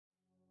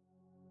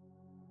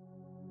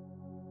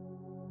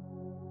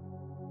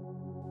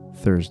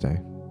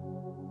Thursday.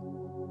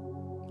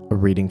 A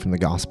reading from the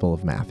Gospel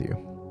of Matthew.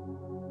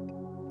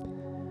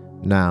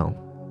 Now,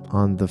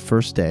 on the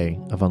first day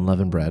of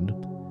unleavened bread,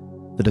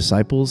 the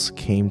disciples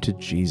came to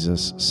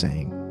Jesus,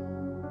 saying,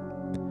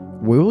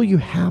 "Where will you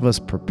have us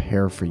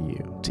prepare for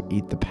you to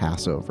eat the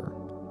Passover?"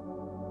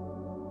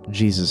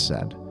 Jesus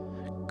said,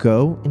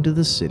 "Go into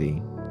the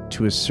city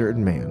to a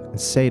certain man and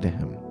say to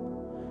him,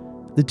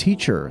 'The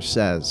teacher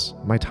says,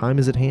 my time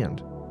is at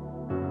hand.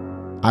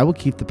 I will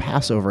keep the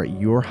Passover at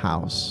your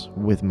house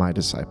with my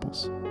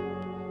disciples.'"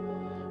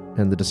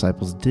 And the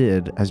disciples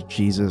did as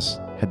Jesus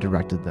had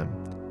directed them,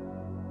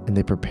 and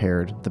they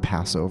prepared the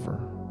Passover.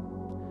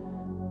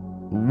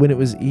 When it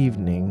was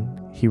evening,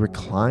 he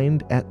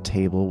reclined at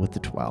table with the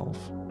 12.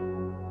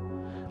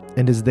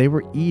 And as they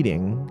were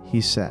eating,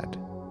 he said,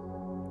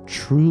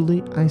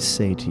 "Truly I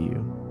say to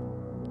you,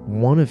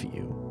 one of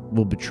you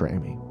will betray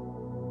me."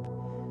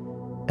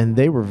 And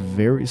they were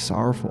very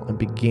sorrowful and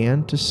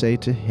began to say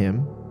to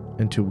him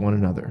and to one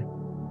another,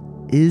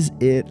 "Is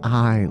it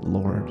I,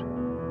 Lord?"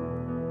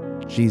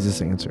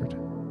 Jesus answered,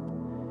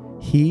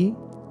 "He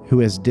who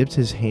has dipped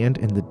his hand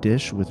in the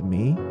dish with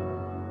me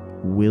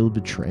will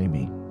betray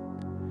me.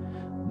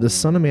 The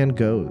Son of Man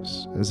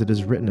goes as it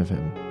is written of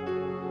him,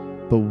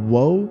 but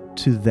woe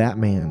to that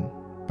man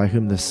by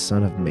whom the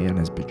Son of Man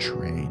is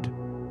betrayed.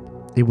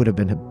 It would have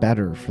been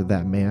better for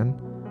that man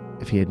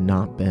if he had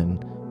not been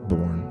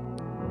born."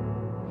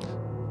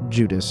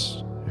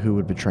 Judas, who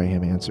would betray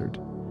him, answered,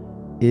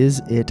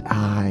 "Is it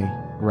I,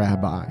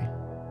 Rabbi?"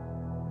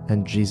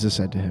 And Jesus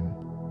said to him,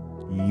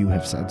 "You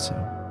have said so."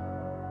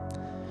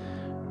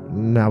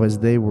 Now as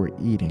they were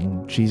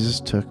eating, Jesus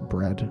took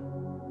bread,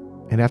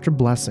 and after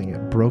blessing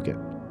it, broke it,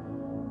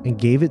 and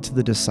gave it to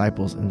the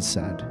disciples and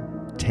said,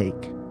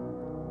 "Take,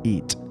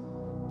 eat.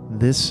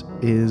 This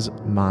is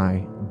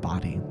my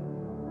body."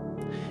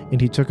 And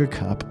he took a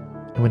cup,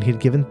 and when he had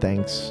given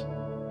thanks,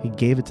 he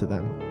gave it to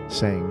them,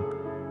 saying,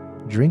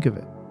 "Drink of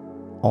it,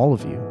 all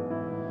of you.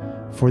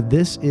 For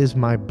this is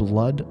my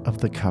blood of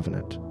the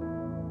covenant,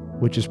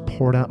 which is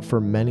poured out for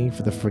many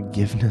for the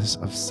forgiveness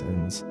of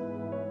sins.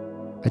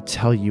 I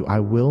tell you, I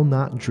will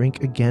not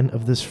drink again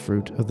of this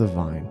fruit of the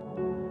vine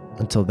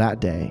until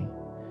that day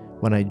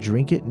when I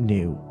drink it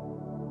new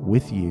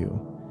with you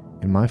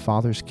in my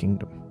Father's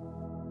kingdom."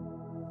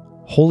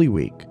 Holy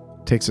Week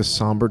takes a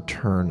somber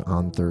turn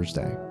on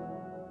Thursday.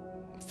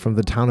 From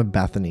the town of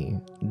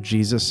Bethany,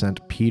 Jesus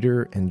sent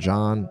Peter and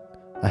John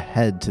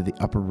ahead to the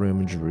upper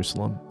room in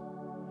Jerusalem.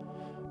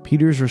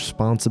 Peter's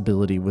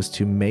responsibility was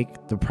to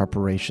make the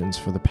preparations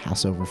for the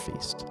Passover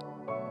feast.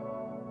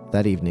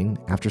 That evening,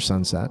 after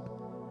sunset,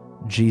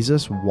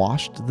 Jesus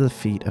washed the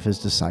feet of his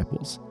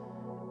disciples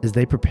as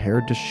they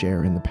prepared to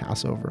share in the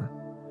Passover.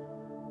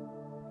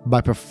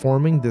 By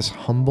performing this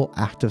humble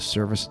act of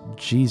service,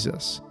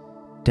 Jesus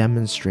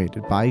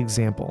demonstrated by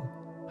example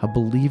how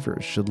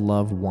believers should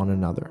love one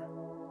another.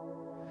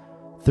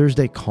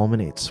 Thursday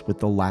culminates with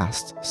the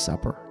Last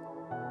Supper,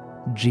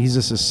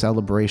 Jesus'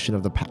 celebration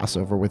of the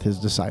Passover with his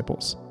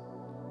disciples.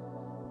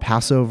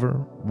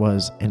 Passover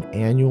was an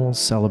annual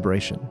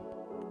celebration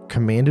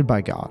commanded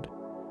by God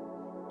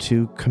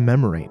to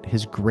commemorate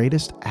his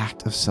greatest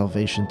act of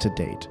salvation to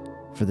date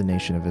for the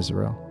nation of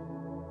Israel.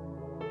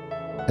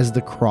 As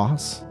the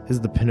cross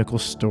is the pinnacle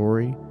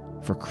story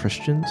for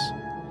Christians,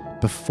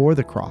 before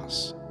the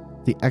cross,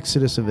 the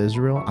exodus of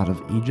Israel out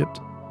of Egypt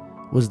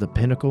was the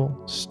pinnacle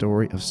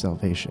story of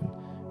salvation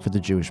for the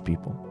Jewish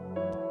people.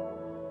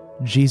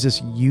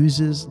 Jesus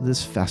uses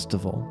this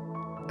festival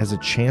as a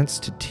chance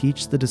to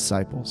teach the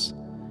disciples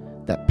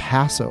that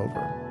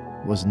Passover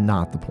was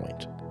not the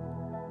point,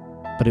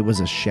 but it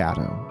was a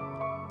shadow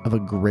of a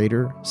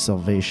greater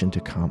salvation to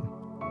come.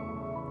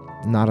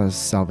 Not a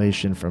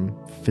salvation from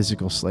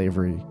physical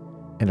slavery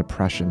and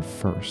oppression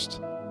first,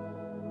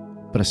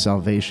 but a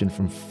salvation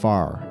from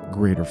far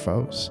greater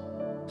foes: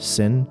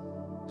 sin,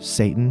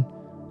 Satan,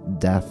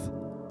 death,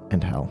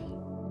 and hell.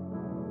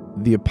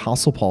 The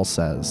Apostle Paul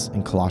says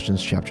in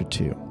Colossians chapter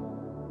 2,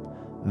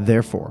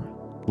 "Therefore,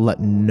 let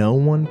no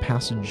one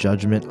pass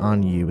judgment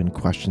on you in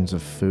questions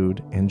of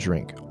food and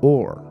drink,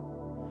 or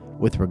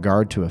with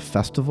regard to a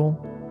festival,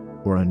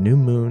 or a new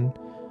moon,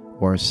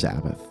 or a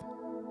Sabbath.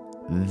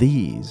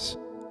 These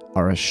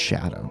are a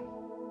shadow.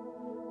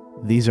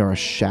 These are a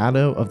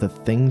shadow of the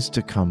things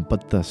to come,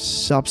 but the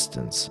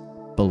substance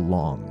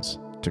belongs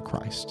to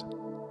Christ."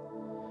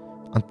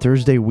 On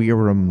Thursday, we are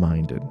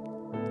reminded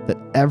that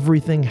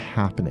everything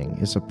happening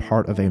is a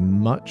part of a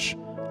much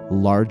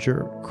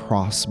larger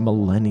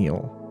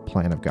cross-millennial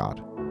plan of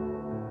God.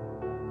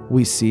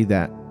 We see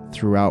that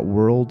throughout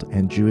world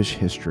and Jewish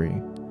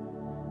history,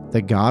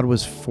 that God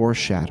was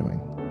foreshadowing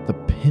the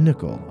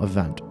pinnacle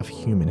event of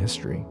human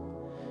history,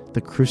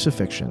 the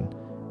crucifixion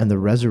and the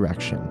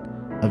resurrection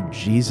of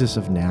Jesus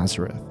of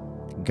Nazareth,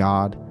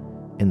 God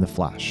in the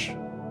flesh.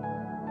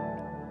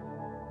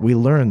 We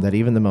learn that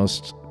even the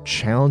most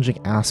challenging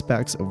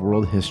aspects of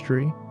world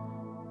history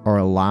are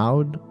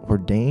allowed,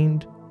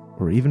 ordained,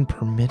 or even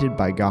permitted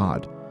by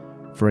God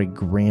for a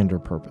grander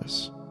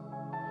purpose.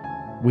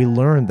 We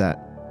learn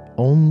that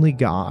only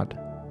God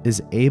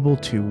is able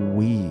to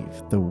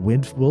weave the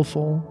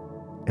willful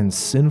and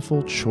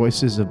sinful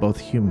choices of both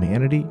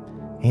humanity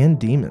and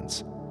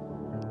demons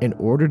in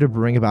order to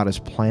bring about his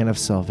plan of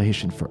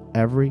salvation for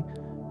every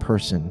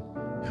person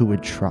who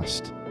would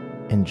trust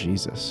in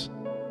Jesus.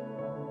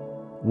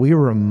 We are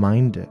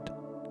reminded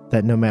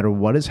that no matter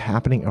what is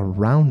happening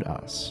around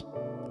us,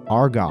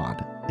 our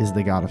God is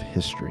the God of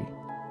history.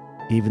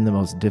 Even the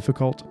most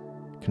difficult,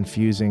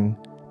 confusing,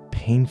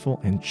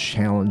 painful, and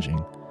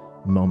challenging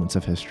moments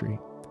of history,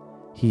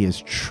 he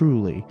is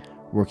truly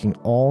working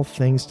all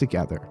things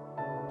together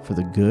for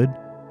the good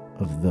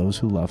of those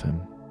who love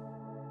him.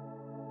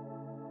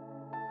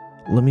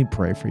 Let me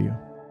pray for you.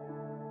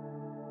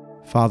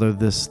 Father,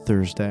 this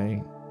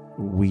Thursday,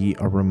 we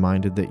are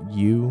reminded that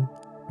you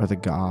are the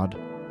God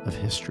of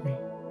history,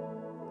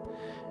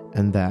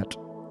 and that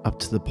up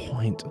to the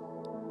point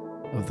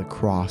of the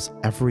cross,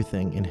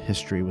 everything in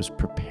history was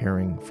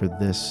preparing for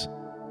this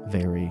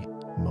very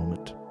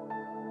moment.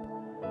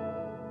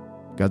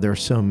 God, there are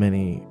so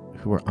many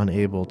who are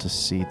unable to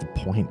see the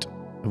point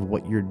of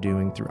what you're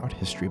doing throughout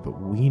history, but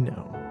we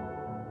know,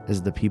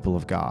 as the people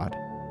of God,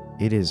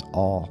 it is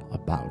all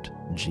about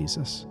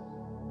Jesus.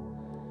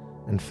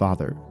 And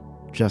Father,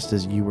 just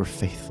as you were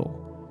faithful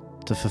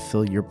to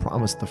fulfill your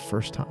promise the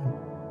first time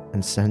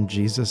and send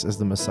Jesus as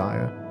the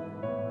Messiah,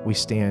 we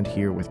stand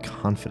here with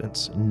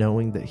confidence,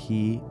 knowing that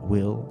he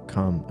will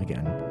come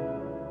again.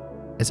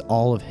 As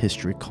all of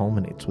history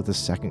culminates with the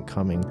second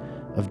coming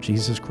of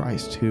Jesus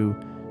Christ, who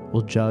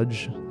will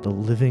judge the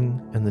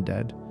living and the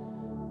dead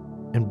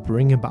and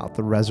bring about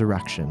the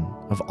resurrection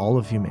of all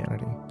of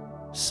humanity,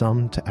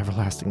 some to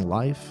everlasting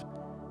life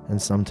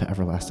and some to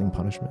everlasting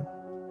punishment.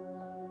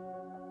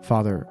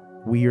 Father,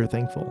 we are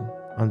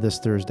thankful on this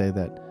Thursday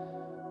that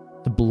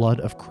the blood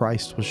of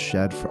Christ was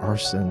shed for our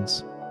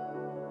sins.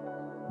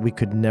 We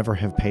could never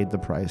have paid the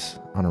price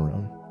on our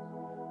own.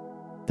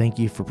 Thank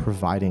you for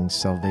providing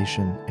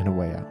salvation and a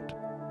way out.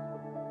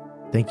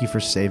 Thank you for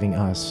saving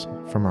us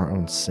from our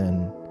own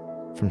sin,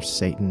 from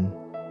Satan,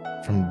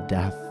 from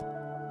death,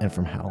 and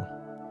from hell.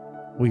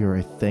 We are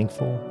a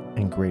thankful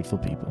and grateful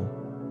people.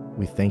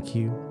 We thank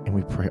you and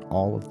we pray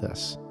all of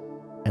this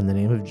in the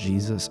name of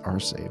Jesus, our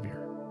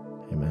Savior.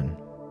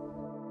 Amen.